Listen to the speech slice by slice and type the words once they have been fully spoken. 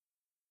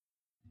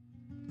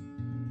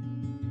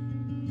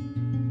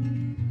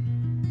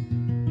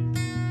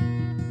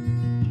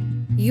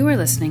You are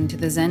listening to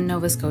the Zen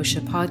Nova Scotia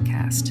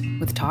podcast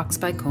with talks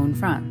by Cone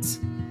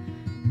Franz.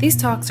 These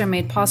talks are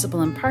made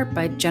possible in part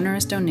by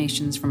generous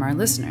donations from our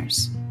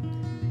listeners.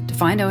 To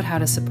find out how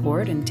to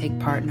support and take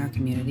part in our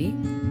community,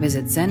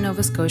 visit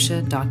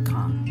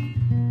zennovascotia.com.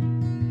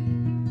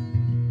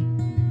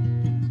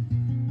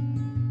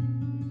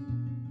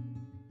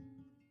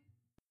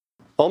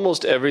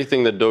 Almost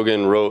everything that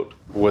Dogen wrote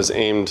was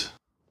aimed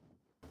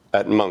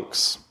at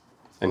monks,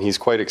 and he's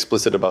quite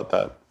explicit about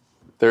that.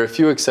 There are a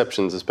few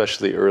exceptions,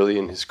 especially early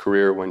in his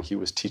career when he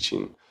was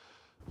teaching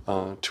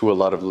to a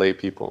lot of lay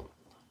people.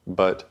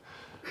 But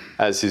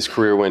as his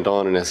career went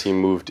on and as he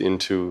moved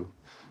into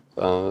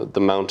the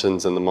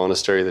mountains and the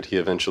monastery that he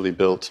eventually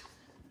built,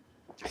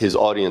 his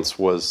audience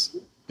was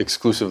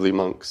exclusively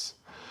monks.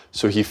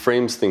 So he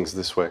frames things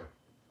this way.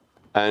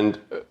 And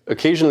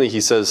occasionally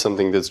he says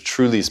something that's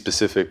truly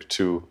specific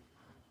to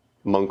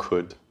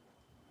monkhood.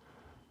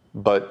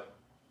 But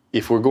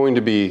if we're going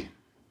to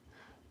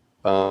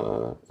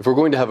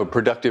have a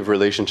productive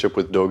relationship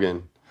with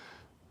Dogen,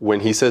 when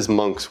he says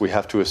monks, we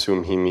have to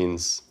assume he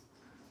means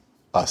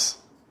us,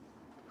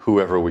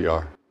 whoever we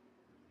are.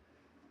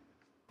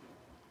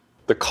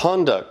 The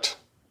conduct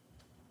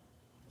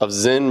of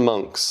Zen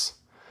monks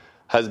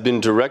has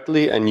been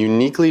directly and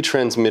uniquely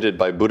transmitted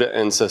by Buddha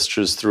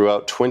ancestors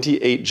throughout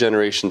 28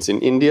 generations in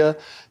India,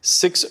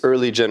 6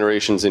 early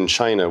generations in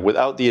China,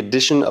 without the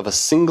addition of a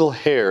single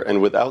hair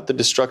and without the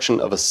destruction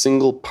of a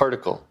single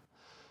particle.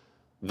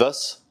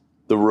 Thus,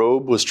 the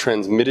robe was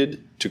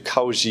transmitted to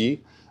Kaoji,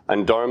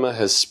 and Dharma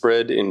has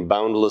spread in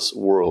boundless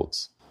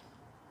worlds.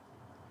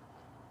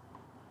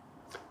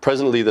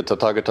 Presently, the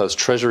Tathagata's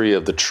treasury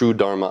of the true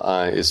Dharma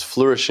eye is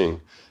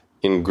flourishing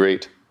in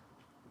Great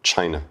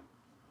China.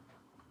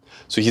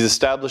 So he's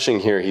establishing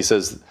here, he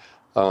says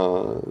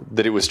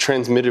that it was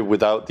transmitted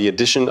without the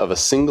addition of a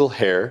single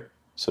hair,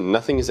 so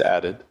nothing is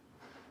added,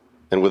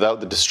 and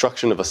without the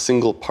destruction of a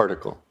single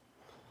particle.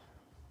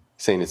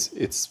 He's saying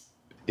it's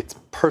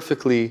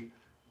perfectly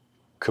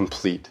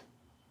complete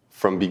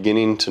from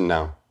beginning to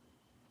now.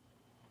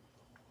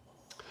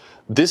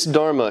 This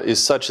Dharma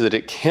is such that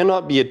it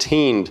cannot be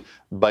attained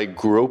by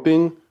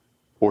groping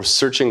or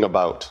searching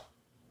about.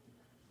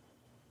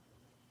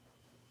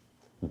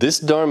 This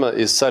Dharma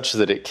is such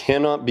that it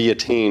cannot be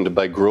attained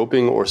by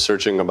groping or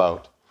searching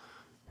about.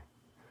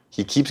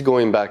 He keeps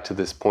going back to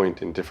this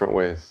point in different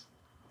ways.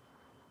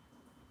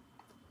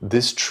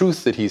 This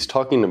truth that he's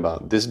talking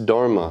about, this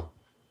Dharma,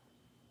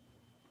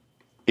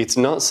 it's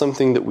not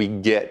something that we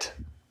get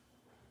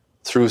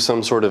through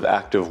some sort of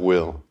act of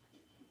will.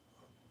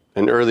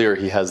 And earlier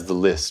he has the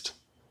list,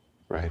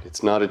 right?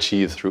 It's not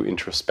achieved through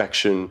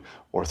introspection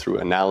or through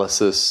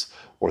analysis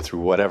or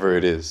through whatever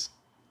it is.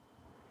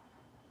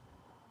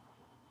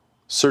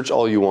 Search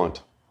all you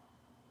want.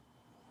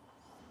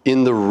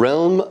 In the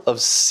realm of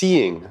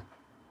seeing,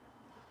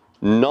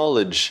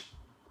 knowledge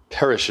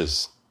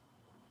perishes.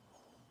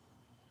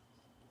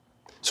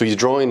 So he's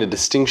drawing a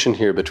distinction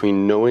here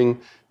between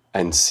knowing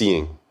and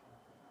seeing.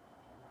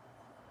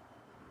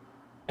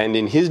 And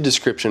in his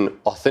description,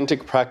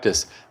 authentic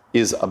practice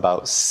is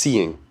about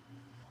seeing.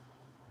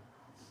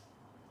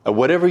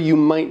 Whatever you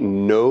might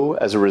know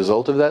as a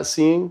result of that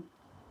seeing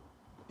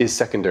is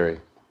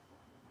secondary.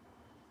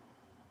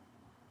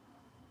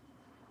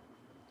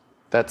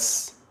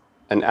 That's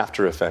an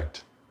after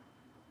effect.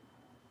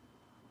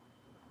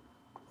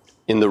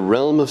 In the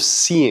realm of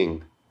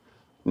seeing,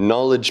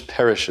 knowledge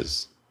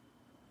perishes.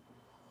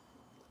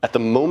 At the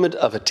moment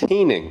of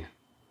attaining,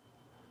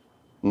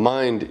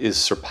 mind is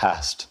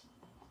surpassed.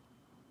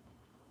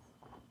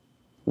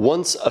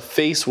 Once a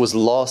face was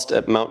lost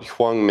at Mount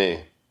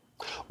Huangmei.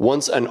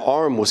 Once an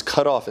arm was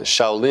cut off at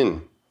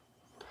Shaolin.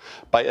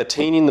 By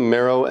attaining the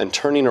marrow and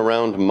turning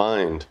around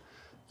mind,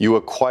 you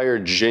acquire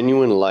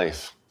genuine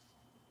life.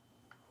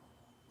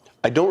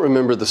 I don't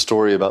remember the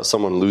story about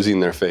someone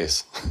losing their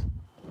face.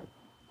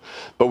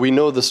 But we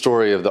know the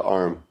story of the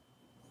arm,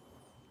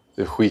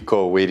 the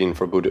Huiko waiting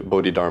for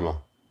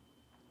Bodhidharma.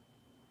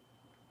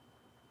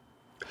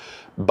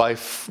 By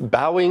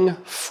bowing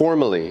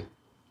formally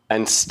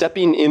and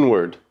stepping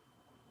inward,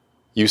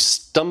 you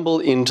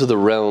stumble into the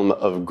realm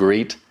of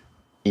great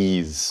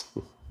ease.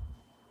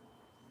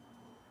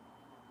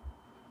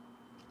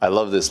 I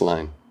love this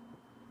line.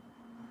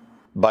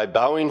 By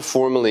bowing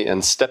formally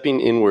and stepping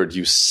inward,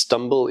 you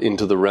stumble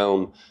into the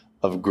realm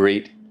of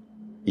great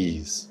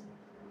ease.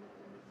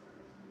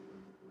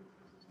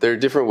 There are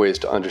different ways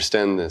to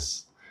understand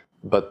this,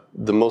 but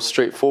the most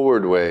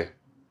straightforward way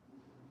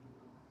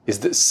is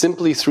that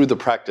simply through the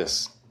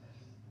practice,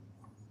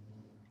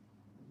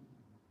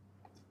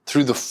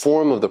 through the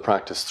form of the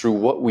practice, through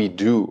what we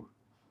do,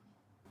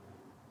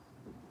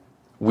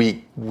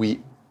 we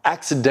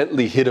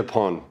accidentally hit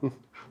upon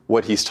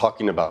what he's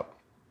talking about,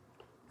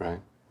 right?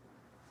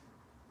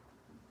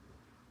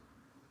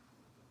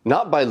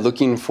 Not by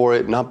looking for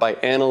it, not by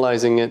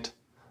analyzing it,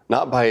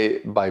 not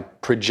by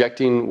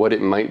projecting what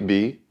it might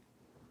be.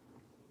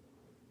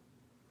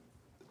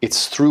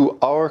 It's through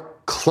our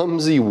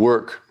clumsy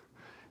work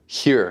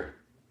here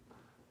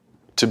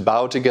to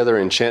bow together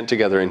and chant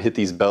together and hit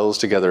these bells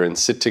together and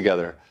sit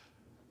together.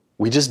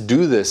 We just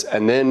do this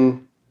and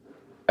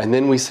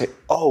then we say,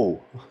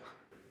 oh.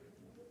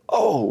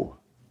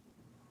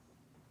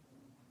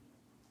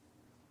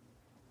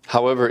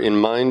 However, in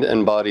mind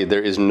and body,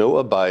 there is no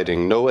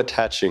abiding, no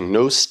attaching,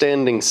 no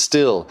standing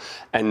still,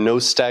 and no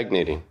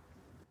stagnating.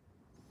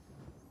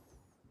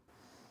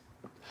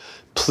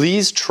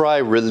 Please try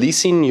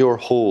releasing your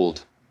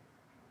hold.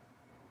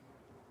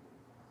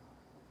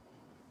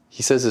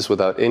 He says this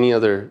without any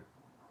other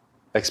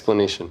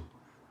explanation.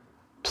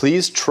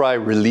 Please try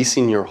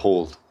releasing your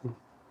hold.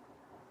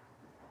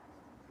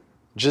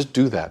 Just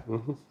do that.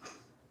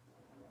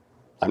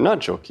 I'm not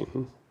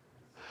joking.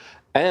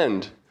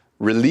 And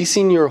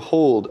releasing your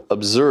hold,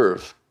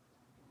 observe,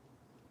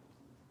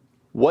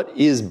 what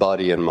is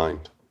body and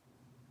mind?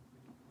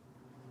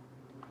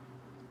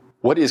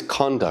 What is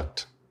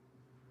conduct?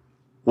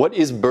 What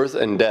is birth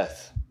and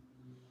death?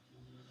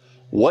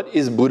 What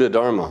is Buddha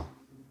Dharma?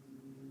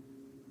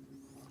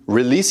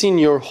 Releasing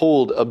your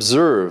hold,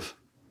 observe,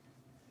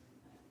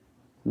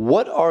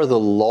 what are the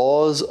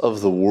laws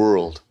of the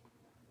world?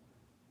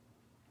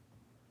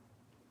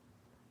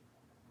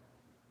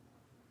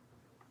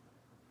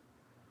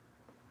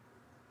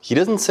 He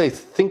doesn't say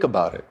think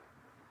about it.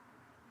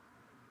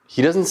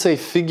 He doesn't say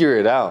figure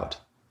it out.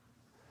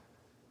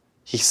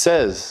 He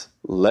says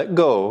let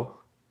go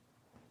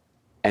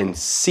and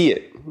see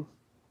it.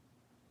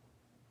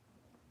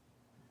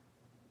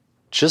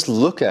 Just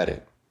look at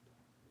it.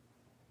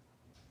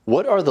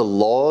 What are the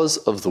laws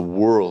of the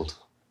world?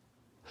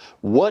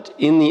 What,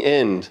 in the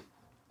end,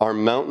 are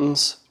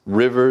mountains,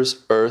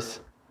 rivers, earth,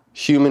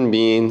 human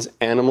beings,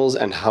 animals,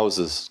 and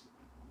houses?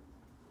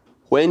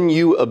 When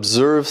you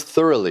observe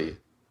thoroughly,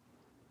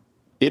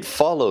 it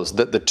follows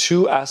that the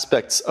two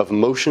aspects of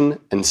motion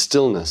and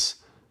stillness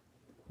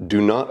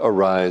do not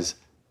arise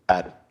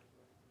at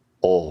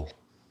all.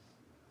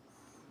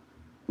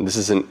 This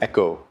is an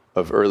echo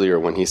of earlier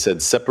when he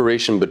said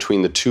separation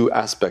between the two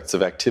aspects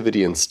of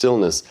activity and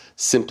stillness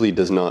simply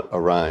does not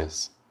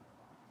arise.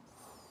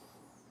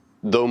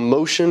 Though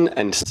motion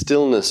and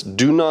stillness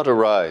do not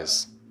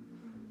arise,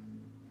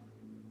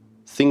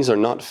 things are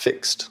not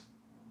fixed.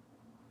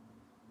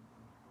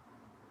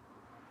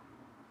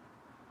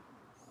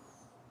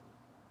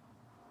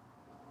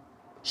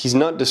 He's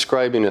not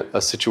describing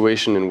a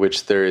situation in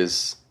which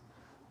there's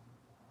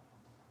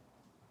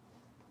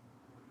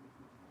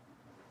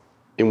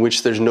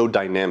no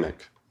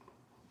dynamic,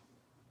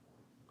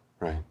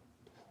 right?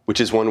 Which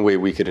is one way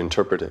we could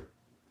interpret it.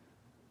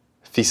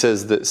 If he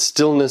says that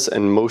stillness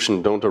and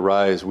motion don't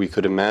arise, we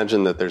could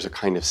imagine that there's a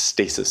kind of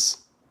stasis.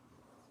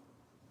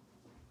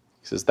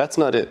 He says that's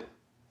not it.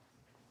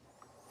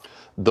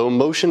 Though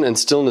motion and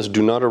stillness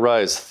do not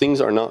arise,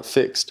 things are not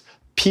fixed.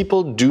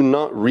 People do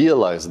not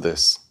realize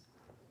this.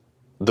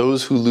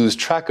 Those who lose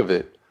track of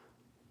it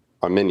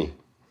are many.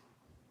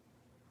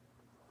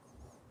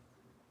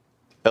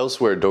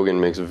 Elsewhere, Dogen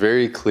makes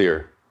very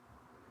clear,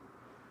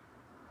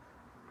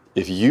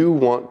 if you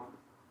want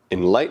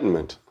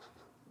enlightenment,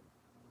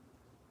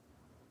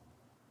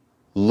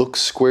 look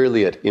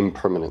squarely at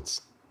impermanence.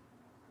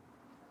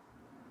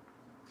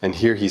 And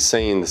here he's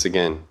saying this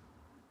again.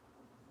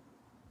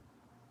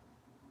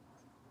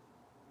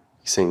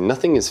 He's saying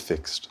nothing is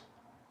fixed.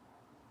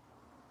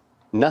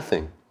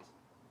 Nothing.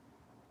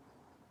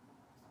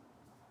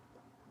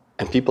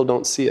 And people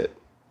don't see it.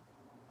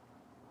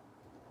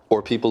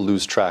 Or people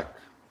lose track.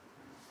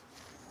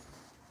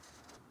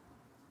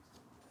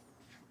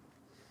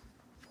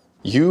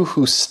 You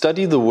who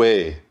study the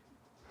way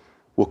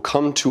will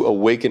come to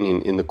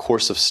awakening in the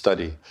course of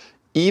study.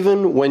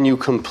 Even when you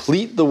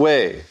complete the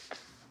way,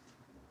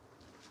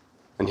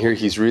 and here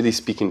he's really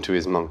speaking to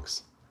his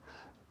monks,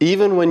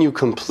 even when you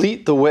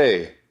complete the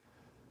way,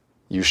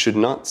 you should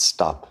not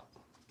stop.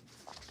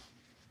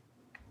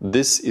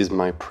 This is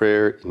my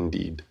prayer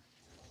indeed.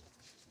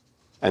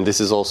 And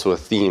this is also a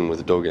theme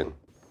with Dogen,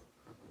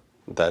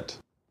 that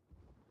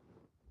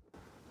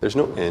there's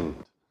no end.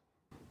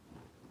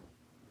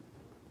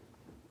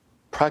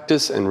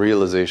 Practice and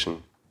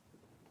realization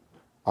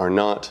are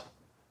not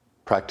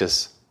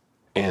practice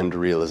and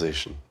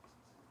realization.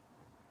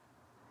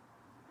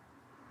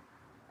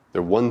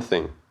 They're one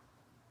thing.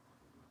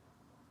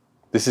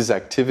 This is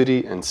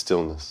activity and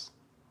stillness.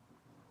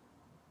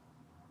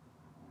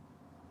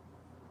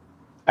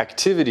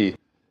 Activity,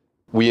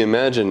 we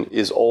imagine,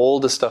 is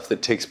all the stuff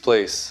that takes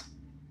place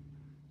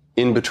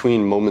in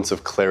between moments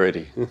of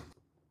clarity.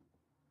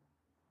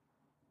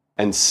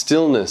 And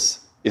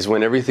stillness is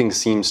when everything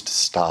seems to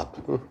stop.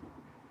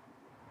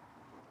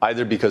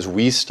 Either because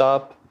we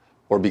stop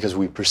or because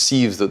we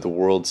perceive that the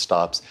world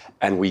stops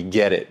and we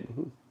get it.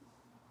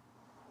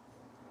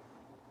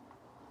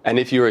 And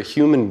if you're a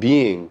human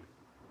being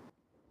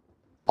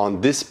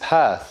on this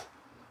path,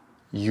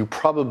 you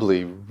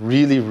probably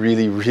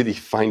really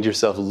find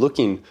yourself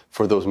looking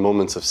for those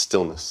moments of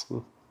stillness.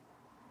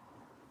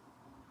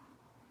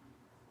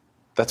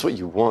 That's what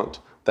you want.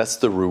 That's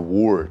the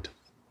reward.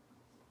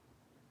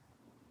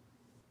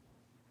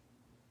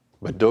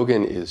 But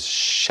Dogen is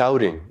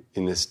shouting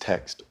in this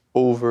text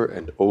over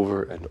and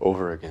over and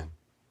over again.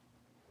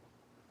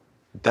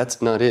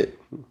 That's not it.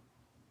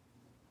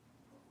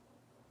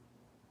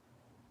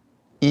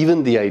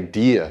 Even the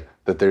idea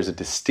that there's a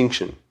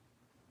distinction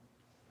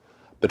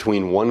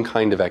between one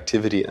kind of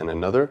activity and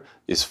another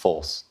is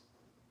false.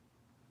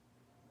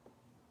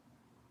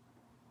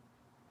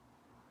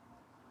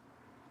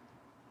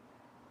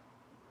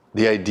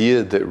 The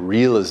idea that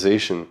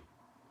realization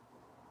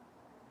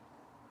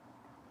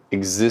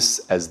exists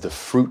as the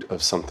fruit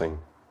of something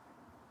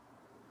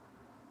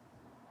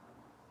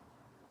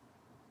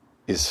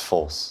is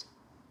false.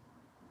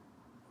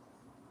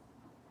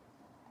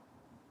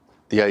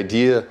 The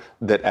idea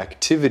that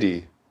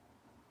activity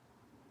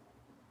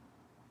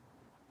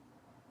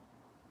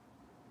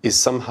is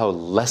somehow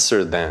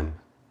lesser than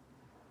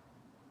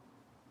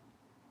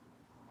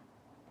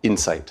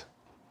insight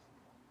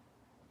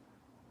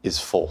is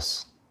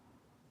false.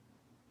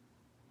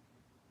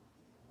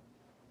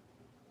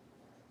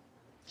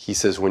 He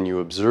says, when you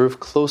observe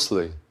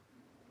closely,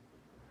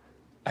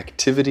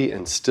 activity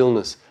and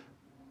stillness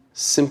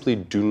simply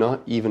do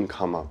not even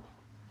come up.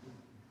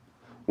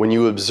 When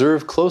you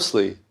observe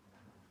closely,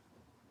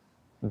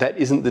 that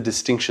isn't the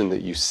distinction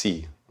that you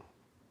see.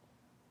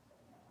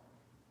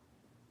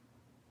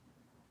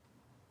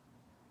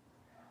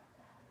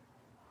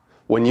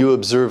 When you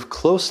observe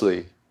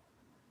closely,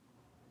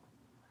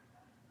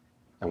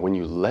 and when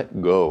you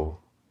let go,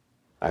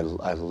 I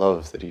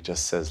love that he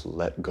just says,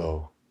 let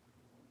go.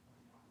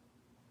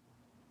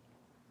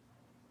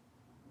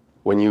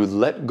 When you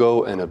let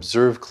go and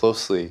observe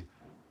closely,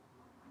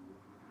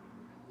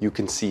 you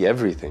can see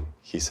everything,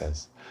 he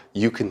says.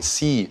 You can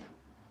see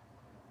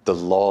the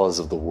laws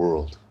of the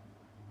world.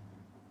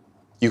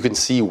 You can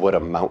see what a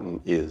mountain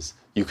is.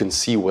 You can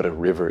see what a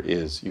river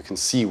is. You can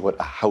see what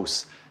a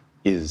house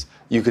is.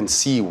 You can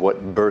see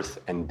what birth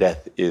and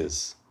death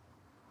is.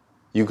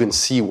 You can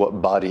see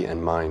what body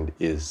and mind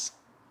is.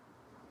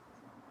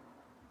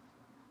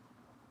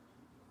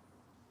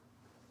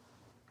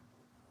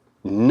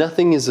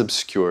 Nothing is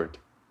obscured.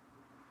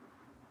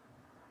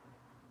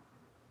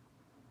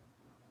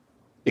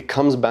 It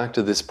comes back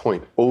to this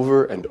point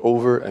over and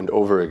over and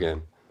over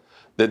again,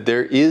 that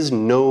there is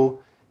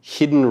no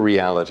hidden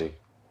reality.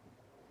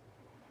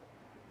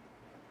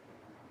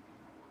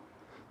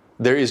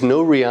 There is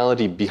no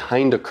reality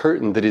behind a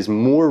curtain that is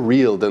more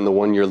real than the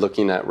one you're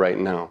looking at right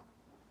now.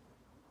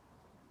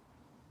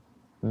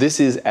 This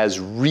is as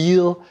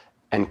real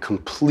and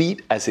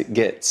complete as it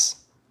gets.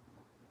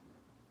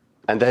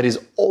 And that is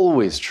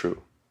always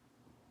true.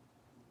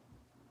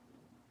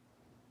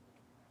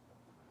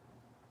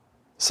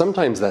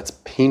 Sometimes that's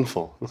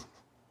painful.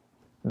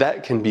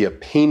 That can be a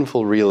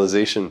painful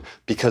realization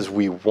because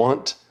we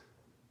want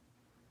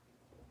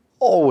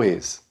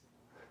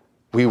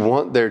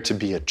there to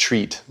be a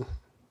treat.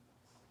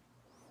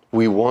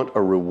 We want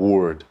a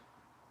reward.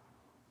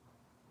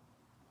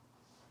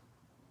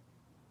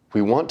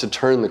 We want to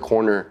turn the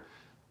corner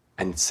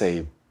and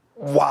say,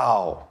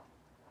 wow,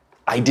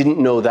 I didn't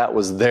know that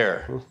was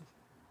there.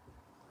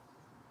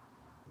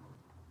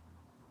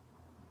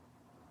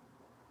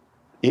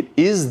 It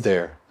is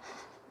there,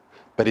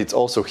 but it's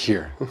also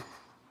here.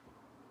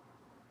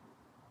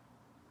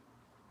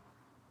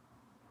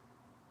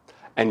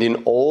 And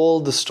in all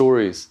the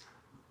stories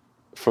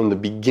from the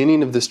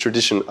beginning of this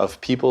tradition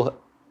of people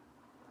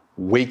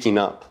waking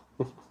up,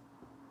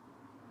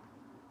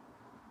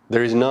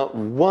 there is not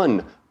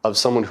one of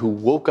someone who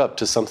woke up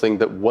to something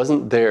that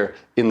wasn't there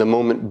in the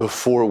moment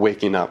before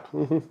waking up.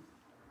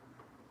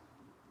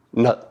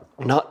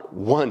 Not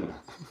one.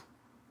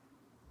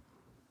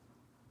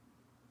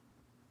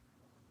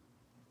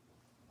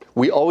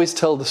 We always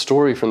tell the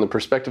story from the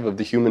perspective of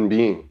the human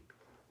being.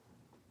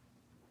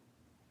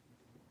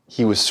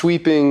 He was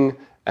sweeping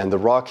and the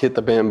rock hit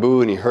the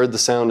bamboo and he heard the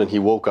sound and he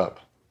woke up.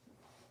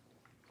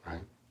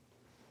 Right?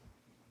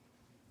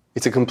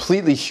 It's a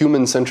completely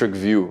human-centric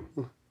view.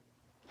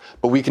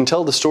 But we can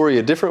tell the story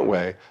a different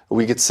way.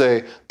 We could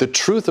say the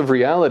truth of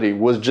reality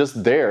was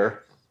just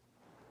there.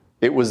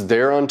 It was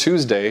there on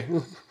Tuesday.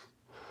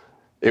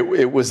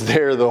 It was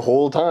there the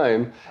whole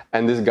time,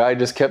 and this guy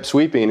just kept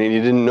sweeping and he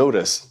didn't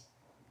notice.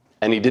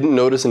 And he didn't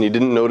notice, and he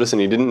didn't notice,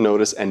 and he didn't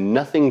notice, and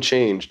nothing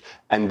changed.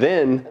 And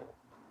then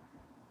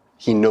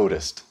he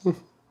noticed.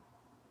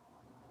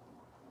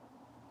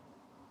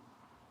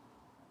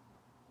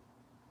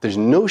 There's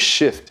no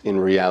shift in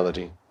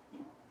reality.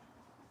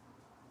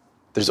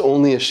 There's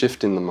only a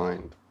shift in the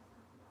mind.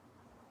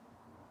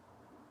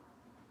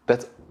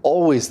 That's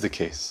always the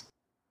case.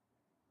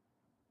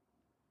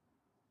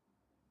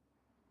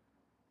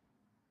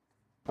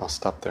 I'll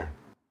stop there.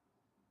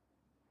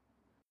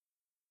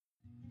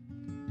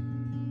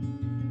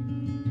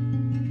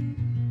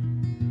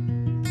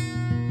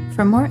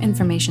 For more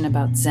information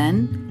about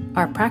Zen,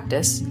 our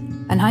practice,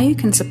 and how you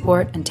can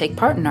support and take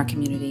part in our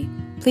community,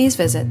 please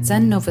visit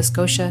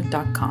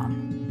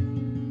zennovascotia.com.